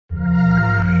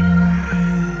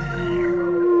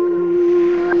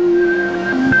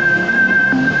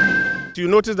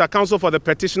notice that counsel for the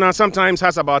petitioner sometimes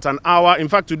has about an hour. In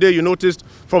fact, today you noticed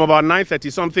from about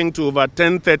 9:30 something to about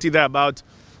 10:30 thereabout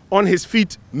on his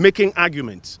feet making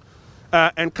arguments.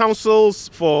 And counsels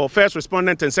for first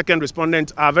respondent and second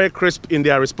respondent are very crisp in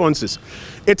their responses.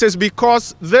 It is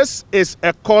because this is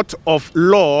a court of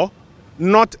law,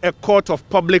 not a court of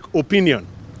public opinion.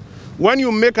 When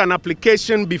you make an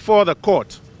application before the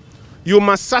court, you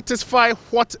must satisfy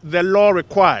what the law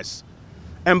requires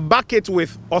and back it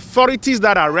with authorities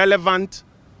that are relevant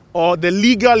or the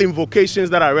legal invocations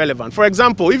that are relevant. For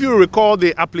example, if you recall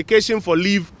the application for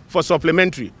leave for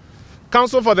supplementary,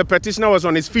 counsel for the petitioner was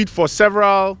on his feet for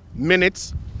several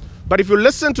minutes. But if you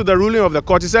listen to the ruling of the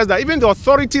court, it says that even the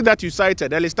authority that you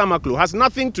cited, Elistamaklu, has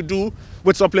nothing to do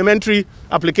with supplementary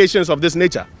applications of this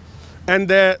nature. And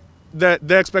the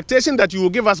expectation that you will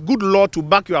give us good law to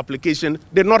back your application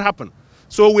did not happen.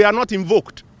 So we are not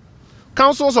invoked.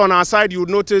 Counsels on our side, you would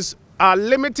notice, are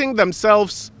limiting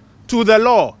themselves to the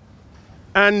law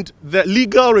and the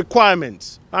legal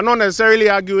requirements, are not necessarily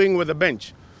arguing with the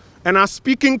bench, and are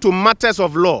speaking to matters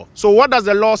of law. So what does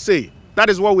the law say? That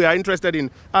is what we are interested in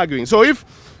arguing. So if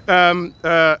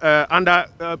under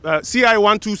CI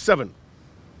 127,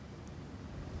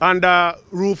 under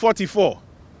Rule 44,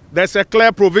 there's a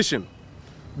clear provision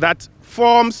that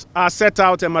forms are set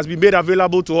out and must be made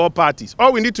available to all parties.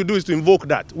 All we need to do is to invoke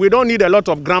that. We don't need a lot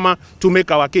of grammar to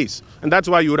make our case. And that's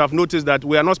why you would have noticed that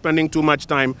we are not spending too much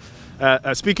time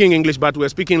speaking English, but we're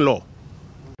speaking law.